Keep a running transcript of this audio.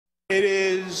It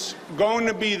is going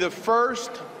to be the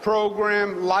first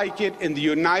program like it in the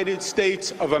United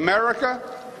States of America.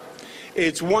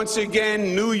 It's once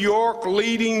again New York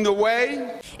leading the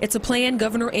way. It's a plan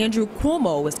Governor Andrew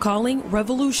Cuomo is calling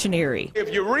revolutionary.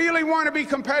 If you really want to be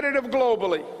competitive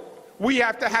globally, we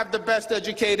have to have the best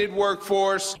educated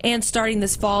workforce. And starting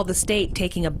this fall, the state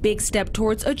taking a big step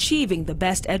towards achieving the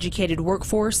best educated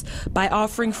workforce by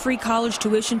offering free college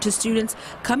tuition to students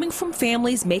coming from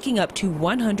families making up to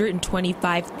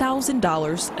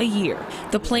 $125,000 a year.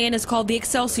 The plan is called the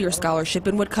Excelsior Scholarship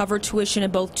and would cover tuition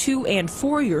in both 2- and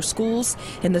 4-year schools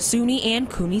in the SUNY and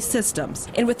CUNY systems.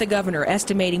 And with the governor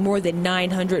estimating more than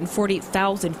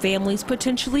 940,000 families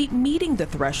potentially meeting the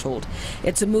threshold,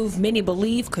 it's a move many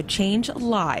believe could change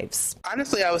lives.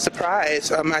 Honestly, I was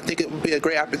surprised. I think it would be a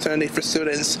great opportunity for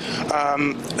students.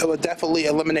 It would definitely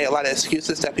eliminate a lot of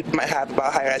excuses that people might have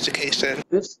about higher education.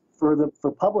 This, for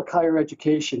public higher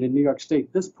education in New York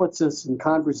State, this puts us in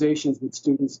conversations with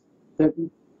students that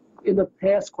in the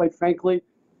past, quite frankly,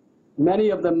 many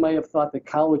of them may have thought that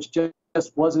college just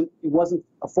wasn't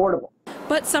affordable.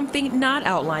 But something not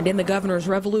outlined in the governor's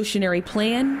revolutionary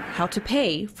plan, how to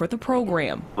pay for the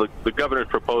program. The governor's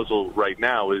proposal right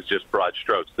now is just broad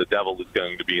strokes. The devil is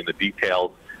going to be in the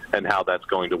details and how that's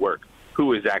going to work.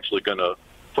 Who is actually going to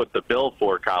foot the bill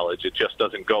for college? It just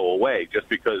doesn't go away. Just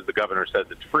because the governor says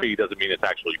it's free doesn't mean it's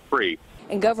actually free.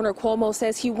 And Governor Cuomo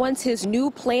says he wants his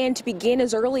new plan to begin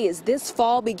as early as this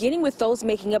fall, beginning with those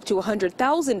making up to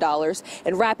 $100,000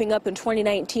 and wrapping up in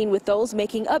 2019 with those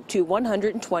making up to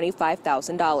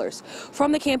 $125,000.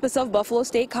 From the campus of Buffalo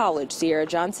State College, Sierra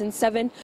Johnson, 7